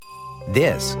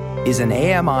This is an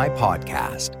AMI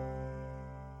podcast.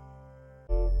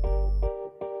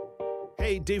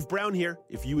 Hey, Dave Brown here.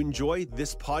 If you enjoy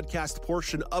this podcast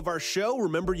portion of our show,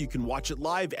 remember you can watch it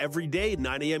live every day at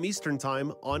 9 a.m. Eastern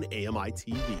Time on AMI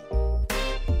TV.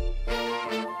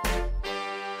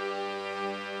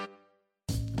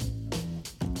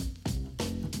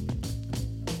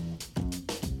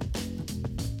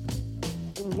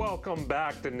 Welcome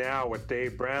back to Now with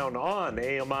Dave Brown on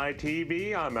AMI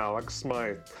TV. I'm Alex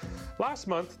Smythe. Last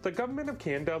month, the Government of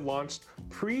Canada launched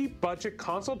pre-budget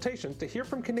consultations to hear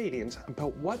from Canadians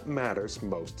about what matters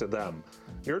most to them.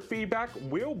 Your feedback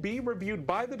will be reviewed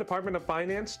by the Department of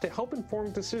Finance to help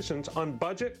inform decisions on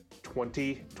Budget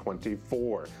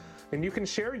 2024. And you can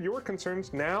share your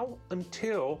concerns now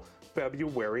until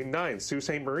February 9th. Sault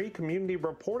Ste. Marie community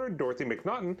reporter Dorothy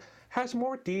Macnaughton has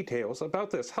more details about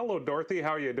this. Hello, Dorothy. How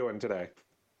are you doing today?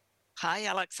 Hi,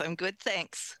 Alex. I'm good,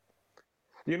 thanks.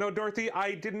 You know, Dorothy,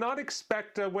 I did not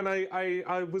expect when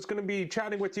I was going to be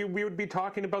chatting with you, we would be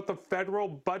talking about the federal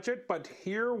budget, but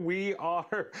here we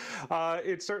are.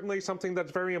 It's certainly something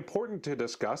that's very important to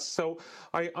discuss. So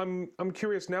I'm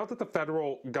curious, now that the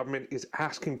federal government is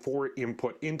asking for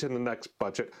input into the next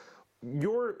budget,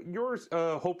 you're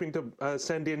hoping to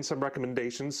send in some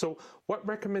recommendations. So what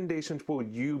recommendations will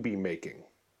you be making?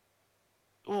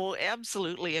 Well,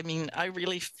 absolutely. I mean, I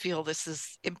really feel this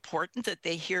is important that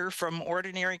they hear from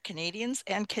ordinary Canadians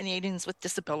and Canadians with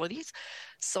disabilities.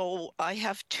 So I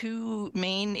have two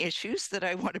main issues that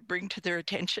I want to bring to their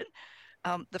attention.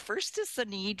 The first is the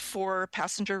need for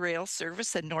passenger rail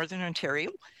service in Northern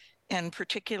Ontario, and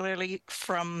particularly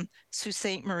from Sault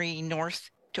Ste. Marie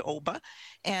north to Oba.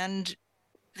 And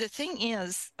the thing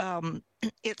is,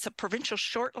 it's a provincial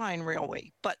short line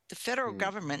railway, but the federal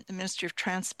government, the Ministry of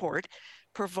Transport,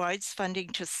 provides funding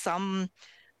to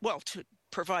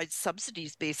provide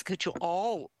subsidies basically to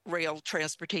all rail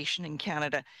transportation in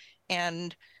Canada.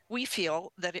 And we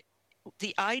feel that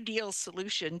the ideal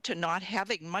solution to not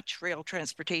having much rail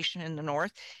transportation in the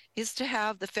north is to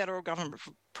have the federal government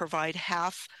provide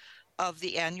half of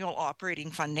the annual operating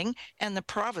funding and the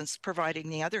province providing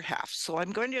the other half. So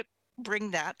I'm going to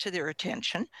bring that to their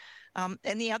attention. And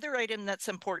the other item that's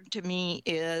important to me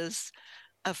is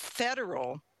a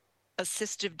federal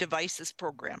assistive devices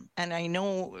program. And I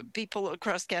know people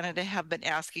across Canada have been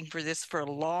asking for this for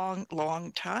a long,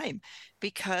 long time,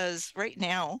 because right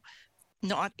now,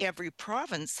 not every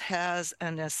province has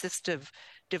an assistive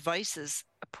devices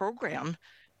program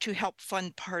to help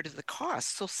fund part of the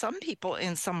cost. So some people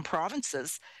in some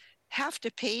provinces have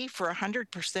to pay for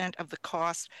 100% of the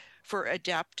cost for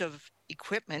adaptive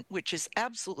equipment, which is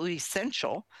absolutely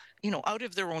essential, out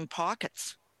of their own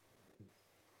pockets.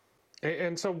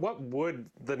 And so what would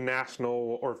the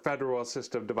national or federal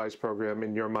assistive device program,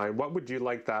 in your mind, what would you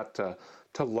like that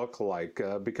to look like?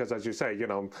 Because as you say,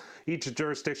 each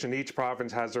jurisdiction, each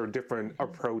province has their different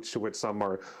approach to it. Some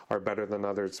are better than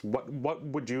others. What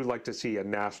would you like to see a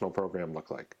national program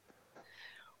look like?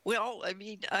 Well, I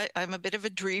mean, I'm a bit of a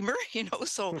dreamer,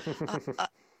 so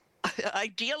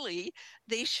ideally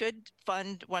they should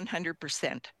fund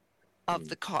 100% of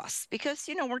the costs, because,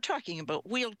 we're talking about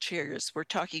wheelchairs, we're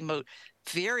talking about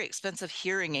very expensive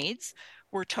hearing aids,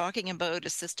 we're talking about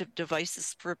assistive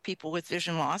devices for people with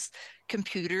vision loss,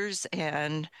 computers,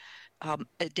 and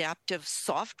adaptive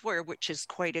software, which is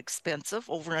quite expensive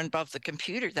over and above the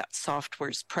computer. That software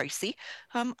is pricey.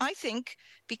 I think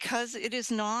because it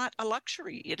is not a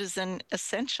luxury, it is an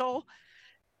essential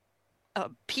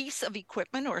piece of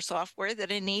equipment or software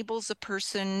that enables a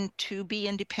person to be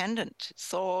independent.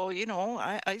 So,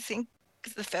 I think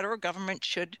the federal government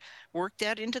should work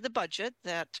that into the budget,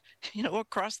 that,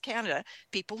 across Canada,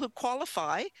 people who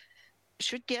qualify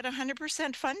should get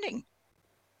 100% funding.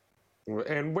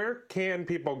 And where can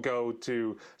people go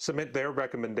to submit their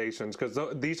recommendations? Because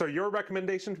these are your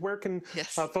recommendations. Where can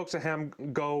folks at HAM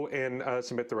go and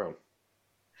submit their own?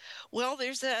 Well,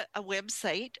 there's a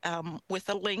website with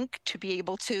a link to be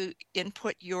able to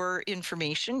input your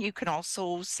information. You can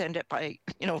also send it by,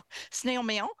 snail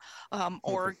mail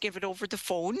or give it over the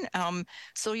phone.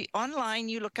 So online,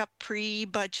 you look up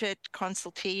pre-budget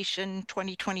consultation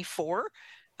 2024.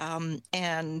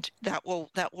 And that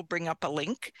will bring up a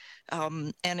link,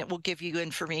 and it will give you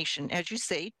information. As you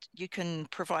say, you can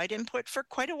provide input for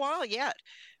quite a while yet,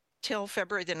 till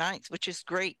February the 9th, which is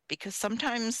great, because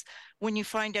sometimes when you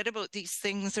find out about these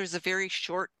things, there's a very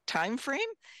short time frame.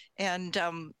 And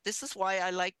this is why I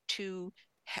like to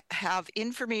have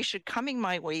information coming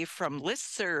my way from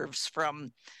listservs,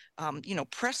 from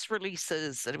press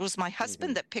releases. It was my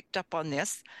husband that picked up on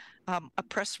this, a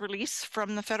press release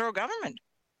from the federal government.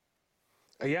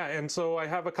 Yeah, and so I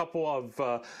have a couple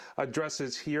of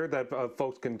addresses here that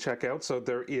folks can check out. So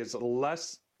there is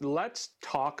Let's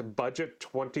Talk Budget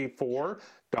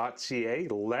 24.ca.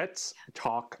 Let's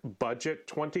Talk Budget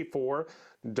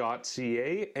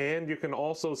 24.ca. And you can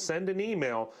also send an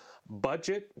email,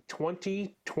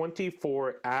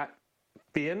 budget2024 at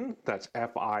fin, that's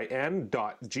fin,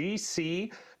 .gc.ca,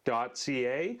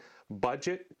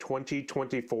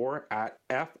 budget2024 at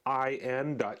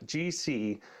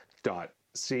fin.gc.ca.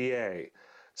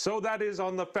 So that is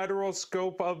on the federal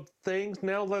scope of things.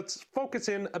 Now let's focus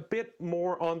in a bit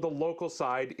more on the local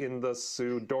side in the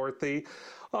Sault, Dorothy.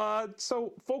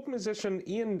 So folk musician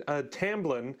Ian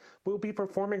Tamblyn will be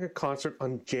performing a concert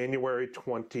on January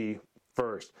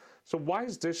 21st. So why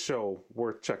is this show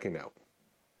worth checking out?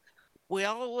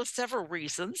 Well, several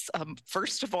reasons.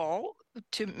 First of all,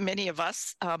 to many of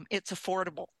us, it's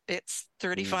affordable. It's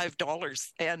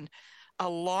 $35. And a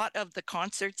lot of the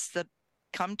concerts that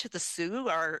come to the Sault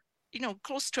are,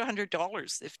 close to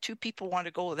 $100. If two people want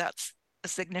to go, that's a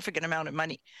significant amount of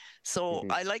money. So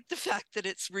I like the fact that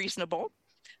it's reasonable.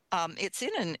 It's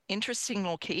in an interesting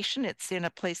location. It's in a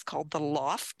place called the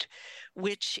Loft,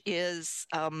 which is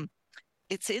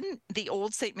it's in the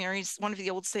old St. Mary's, one of the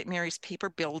old St. Mary's paper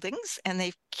buildings, and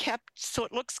they've kept, so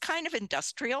it looks kind of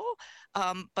industrial,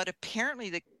 but apparently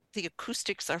the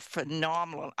acoustics are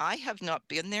phenomenal. I have not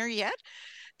been there yet.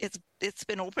 It's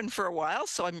been open for a while,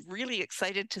 so I'm really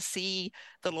excited to see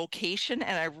the location,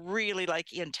 and I really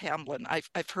like Ian Tamblyn.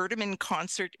 I've heard him in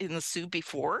concert in the Sault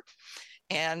before,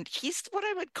 and he's what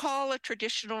I would call a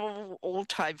traditional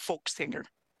old-time folk singer.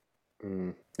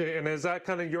 And is that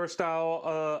kind of your style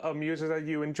of music that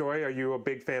you enjoy? Are you a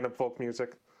big fan of folk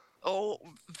music? Oh,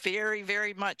 very,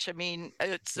 very much. I mean,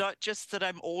 it's not just that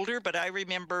I'm older, but I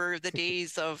remember the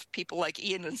days of people like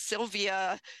Ian and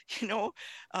Sylvia,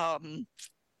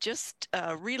 just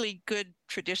really good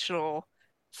traditional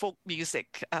folk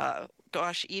music.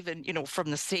 Gosh, even, from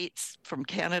the States, from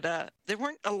Canada. There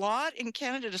weren't a lot in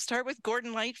Canada to start with.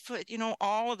 Gordon Lightfoot,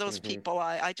 all of those people,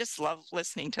 I just love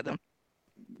listening to them.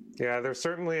 Yeah, there's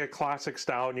certainly a classic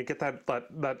style, and you get that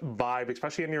vibe,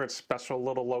 especially in your special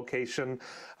little location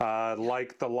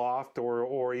like the Loft,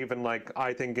 or even like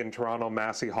I think in Toronto,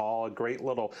 Massey Hall, a great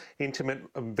little intimate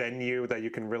venue that you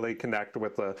can really connect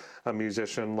with a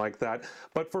musician like that.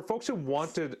 But for folks who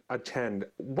want to attend,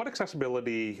 what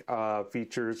accessibility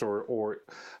features or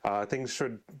things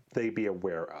should they be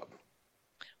aware of?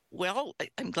 Well,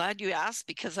 I'm glad you asked,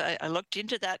 because I looked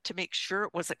into that to make sure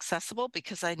it was accessible,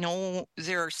 because I know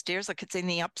there are stairs, like it's in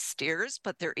the upstairs,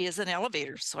 but there is an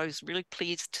elevator. So I was really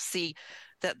pleased to see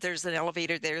that there's an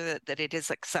elevator there, that it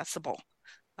is accessible.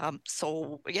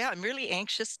 So yeah, I'm really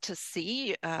anxious to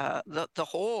see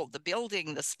the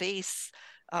building, the space.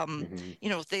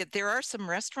 There are some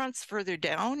restaurants further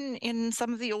down in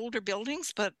some of the older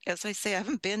buildings, but as I say, I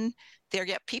haven't been there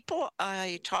yet. People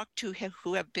I talk to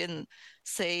who have been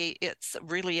say it's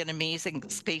really an amazing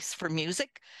space for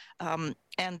music. And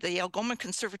the Algoma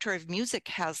Conservatory of Music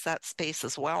has that space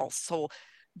as well. So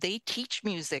they teach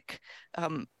music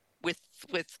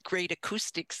with great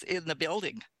acoustics in the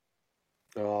building.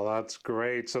 Oh, that's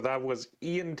great. So that was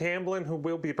Ian Tamblyn, who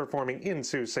will be performing in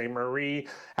Sault Ste. Marie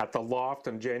at the Loft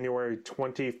on January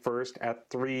 21st at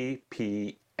 3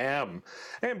 p.m.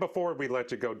 And before we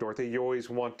let you go, Dorothy, you always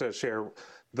want to share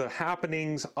the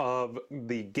happenings of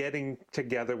the Getting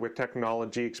Together with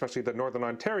Technology, especially the Northern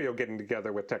Ontario Getting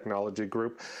Together with Technology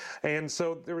group. And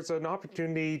so there was an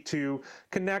opportunity to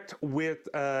connect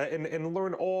with and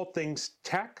learn all things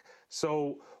tech.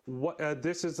 So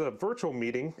this is a virtual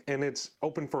meeting, and it's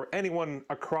open for anyone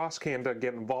across Canada to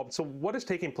get involved. So what is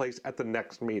taking place at the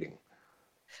next meeting?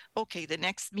 Okay, the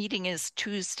next meeting is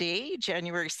Tuesday,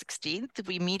 January 16th.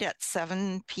 We meet at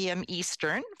 7 p.m.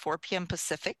 Eastern, 4 p.m.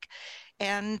 Pacific.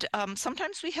 And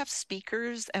sometimes we have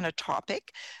speakers and a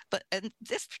topic, and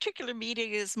this particular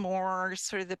meeting is more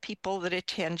sort of the people that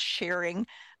attend sharing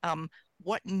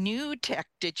what new tech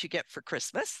did you get for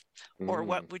Christmas, or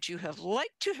what would you have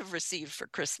liked to have received for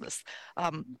Christmas?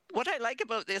 What I like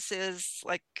about this is,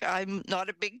 like, I'm not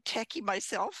a big techie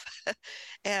myself,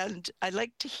 and I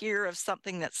like to hear of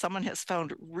something that someone has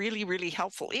found really, really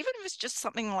helpful, even if it's just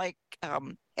something like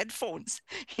headphones,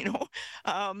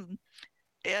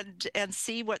 and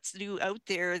see what's new out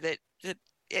there that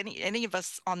any of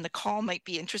us on the call might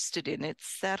be interested in.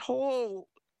 It's that whole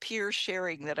peer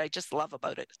sharing that I just love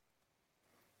about it.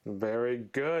 Very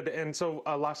good. And so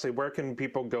lastly, where can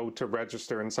people go to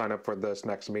register and sign up for this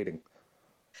next meeting?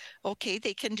 Okay,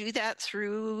 they can do that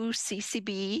through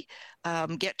CCB,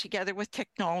 Get Together with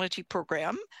Technology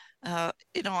program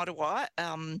in Ottawa,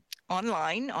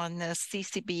 online on the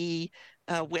CCB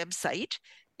website.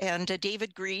 And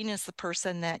David Green is the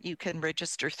person that you can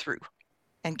register through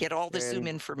and get all the Zoom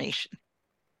information.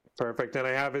 Perfect. And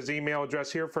I have his email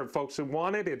address here for folks who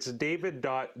want it. It's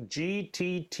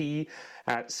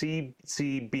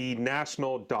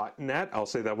david.gtt@ccbnational.net. I'll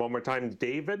say that one more time,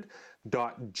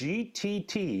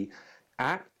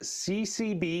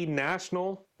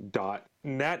 david.gtt@ccbnational.net.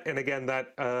 And again,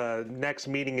 that next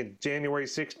meeting is January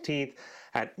 16th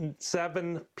at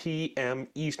 7 p.m.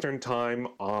 Eastern Time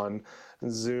on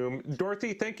Zoom.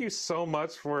 Dorothy, thank you so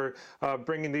much for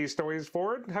bringing these stories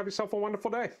forward. Have yourself a wonderful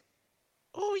day.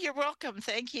 Oh, you're welcome.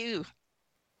 Thank you.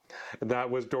 That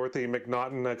was Dorothy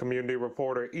Macnaughton, a community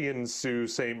reporter in Sault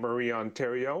Ste. Marie,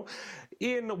 Ontario.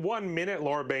 In 1 minute,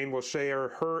 Laura Bain will share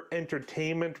her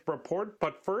entertainment report.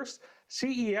 But first,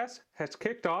 CES has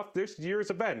kicked off this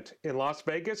year's event in Las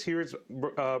Vegas. Here's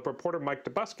reporter Mike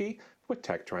Dubusky with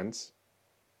Tech Trends.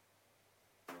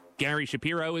 Gary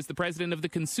Shapiro is the president of the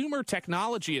Consumer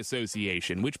Technology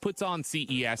Association, which puts on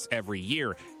CES every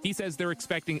year. He says they're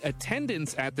expecting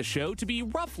attendance at the show to be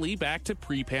roughly back to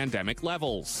pre-pandemic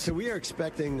levels. So we are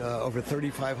expecting over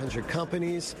 3,500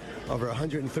 companies, over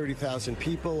 130,000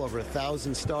 people, over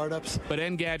 1,000 startups. But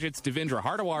Engadget's Devindra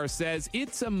Hardawar says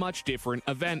it's a much different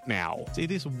event now.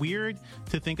 It is weird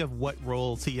to think of what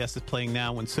role CES is playing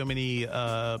now when so many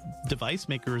device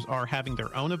makers are having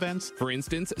their own events. For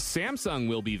instance, Samsung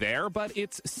will be there, but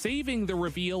it's saving the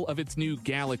reveal of its new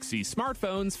Galaxy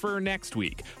smartphones for next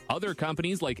week. Other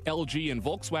companies like LG and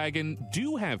Volkswagen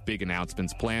do have big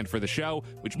announcements planned for the show,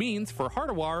 which means for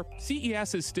Hardawar,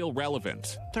 CES is still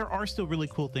relevant. There are still really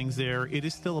cool things there. It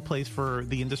is still a place for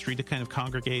the industry to kind of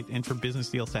congregate and for business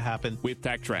deals to happen. With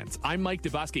Tech Trends, I'm Mike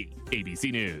Dubusky,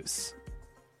 ABC News.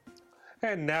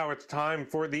 And now it's time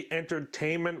for the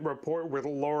entertainment report with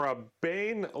Laura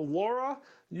Bain. Laura,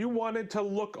 you wanted to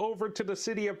look over to the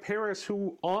city of Paris,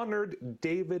 who honored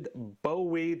David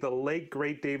Bowie, the late,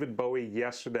 great David Bowie,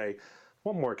 yesterday.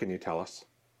 What more can you tell us?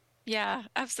 Yeah,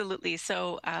 absolutely.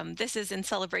 So this is in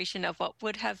celebration of what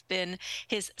would have been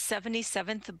his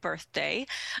 77th birthday.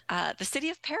 The city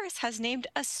of Paris has named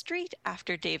a street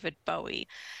after David Bowie.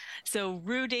 So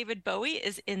Rue David Bowie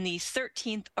is in the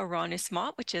 13th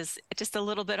arrondissement, which is just a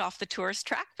little bit off the tourist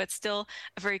track, but still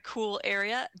a very cool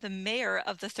area. The mayor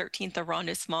of the 13th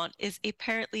arrondissement is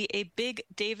apparently a big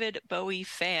David Bowie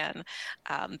fan.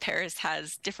 Paris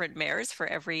has different mayors for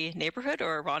every neighborhood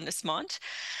or arrondissement.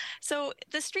 So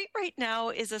the street right now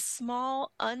is a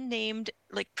small, unnamed,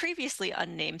 previously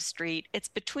unnamed street. It's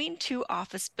between two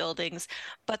office buildings,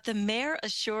 but the mayor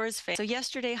assures fans. So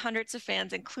yesterday, hundreds of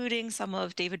fans, including some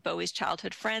of David Bowie's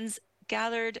childhood friends,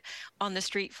 gathered on the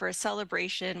street for a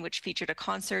celebration which featured a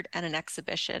concert and an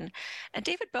exhibition. And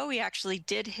David Bowie actually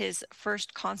did his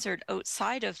first concert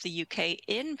outside of the UK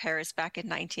in Paris back in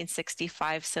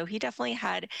 1965, so he definitely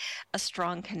had a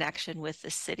strong connection with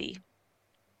the city.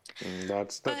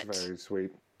 That's very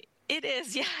sweet. It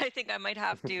is, yeah. I think I might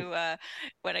have to,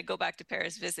 when I go back to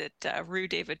Paris, visit Rue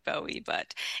David Bowie.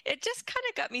 But it just kind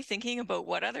of got me thinking about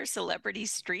what other celebrity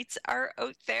streets are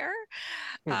out there.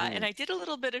 And I did a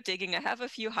little bit of digging. I have a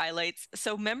few highlights.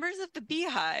 So members of the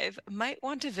Beehive might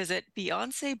want to visit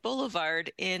Beyonce Boulevard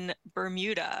in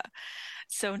Bermuda,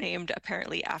 so named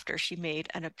apparently after she made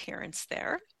an appearance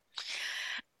there.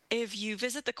 If you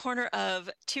visit the corner of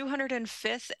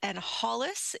 205th and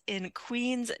Hollis in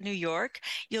Queens, New York,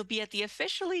 you'll be at the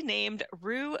officially named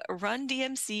Rue Run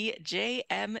DMC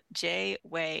JMJ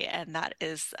Way. And that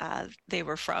is, they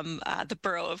were from the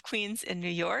borough of Queens in New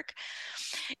York.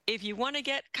 If you want to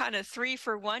get kind of 3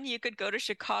 for 1, you could go to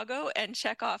Chicago and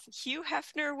check off Hugh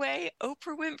Hefner Way,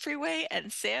 Oprah Winfrey Way,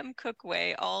 and Sam Cooke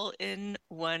Way all in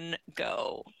one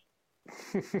go.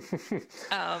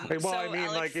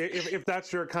 Alex, if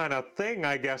that's your kind of thing,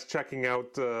 I guess checking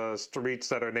out streets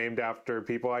that are named after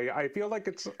people, I feel like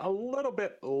it's a little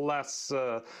bit less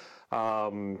of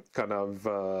an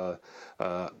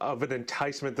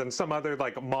enticement than some other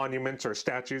monuments or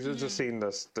statues. It's just seeing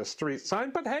the street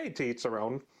sign, but hey, to each their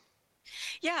own.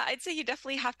 Yeah, I'd say you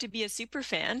definitely have to be a super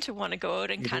fan to want to go out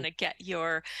and kind of get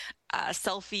your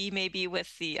selfie maybe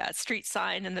with the street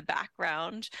sign in the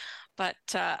background. But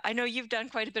I know you've done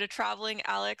quite a bit of traveling,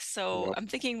 Alex, so I'm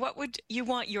thinking, what would you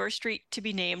want your street to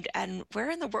be named, and where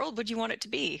in the world would you want it to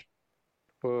be?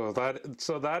 Oh,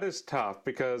 that is tough,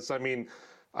 because I mean,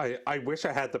 I wish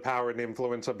I had the power and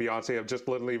influence of Beyonce of just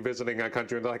literally visiting a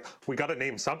country and they're like, we got to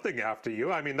name something after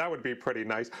you. I mean, that would be pretty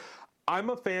nice. I'm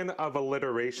a fan of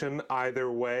alliteration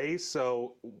either way,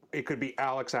 so it could be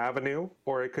Alex Avenue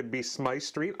or it could be Smythe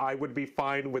Street. I would be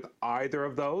fine with either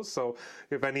of those. So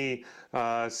if any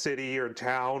city or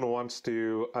town wants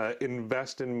to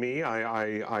invest in me,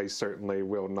 I certainly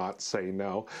will not say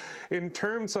no. In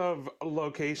terms of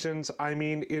locations, I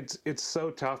mean, it's so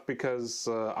tough because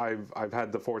I've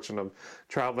had the fortune of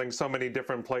traveling so many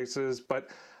different places, but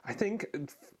I think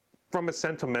from a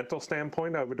sentimental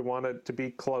standpoint, I would want it to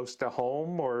be close to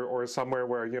home or somewhere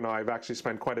where, you know, I've actually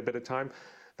spent quite a bit of time.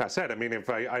 That said, I mean, if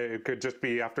I could just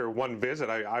be after one visit,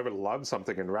 I would love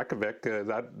something in Reykjavik.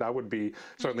 That would be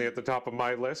certainly at the top of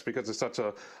my list because it's such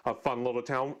a fun little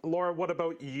town. Laura, what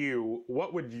about you?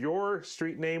 What would your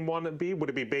street name want to be? Would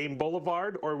it be Bain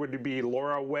Boulevard or would it be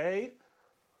Laura Way?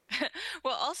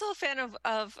 Well, also a fan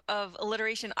of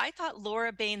alliteration. I thought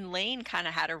Laura Bain Lane kind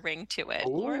of had a ring to it. Ooh,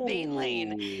 Laura Bain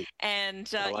Lane.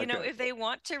 And, like you know, it. if they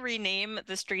want to rename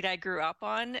the street I grew up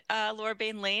on Laura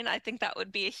Bain Lane, I think that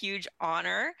would be a huge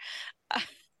honor.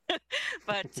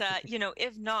 But, you know,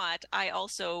 if not, I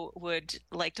also would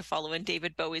like to follow in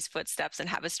David Bowie's footsteps and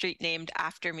have a street named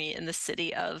after me in the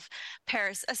city of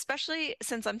Paris, especially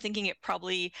since I'm thinking it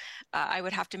probably, I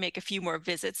would have to make a few more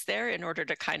visits there in order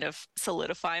to kind of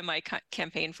solidify my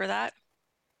campaign for that.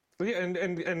 Yeah,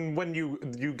 and when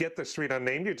you get the street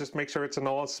unnamed, you just make sure it's an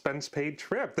all-expense-paid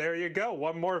trip. There you go.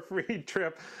 One more free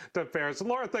trip to Paris.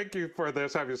 Laura, thank you for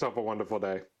this. Have yourself a wonderful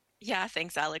day. Yeah,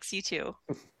 thanks, Alex. You too.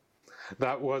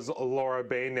 That was Laura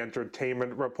Bain,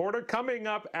 entertainment reporter. Coming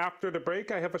up after the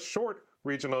break, I have a short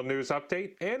regional news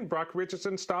update, and Brock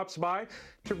Richardson stops by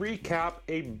to recap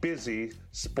a busy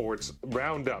sports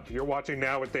roundup. You're watching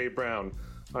Now with Dave Brown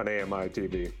on AMI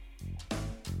TV.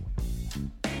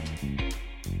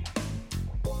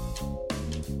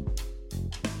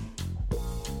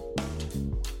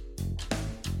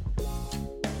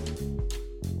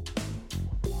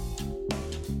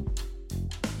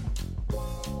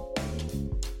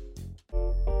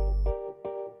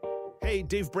 Hey,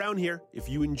 Dave Brown here. If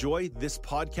you enjoy this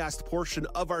podcast portion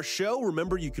of our show,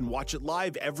 remember you can watch it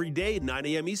live every day at 9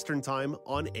 a.m. Eastern Time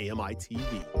on AMI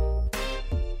TV.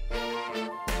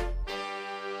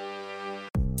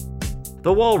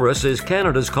 The Walrus is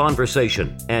Canada's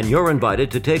conversation, and you're invited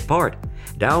to take part.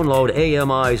 Download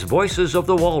AMI's Voices of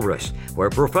the Walrus, where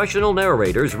professional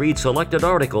narrators read selected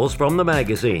articles from the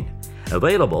magazine.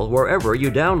 Available wherever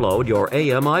you download your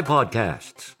AMI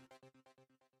podcasts.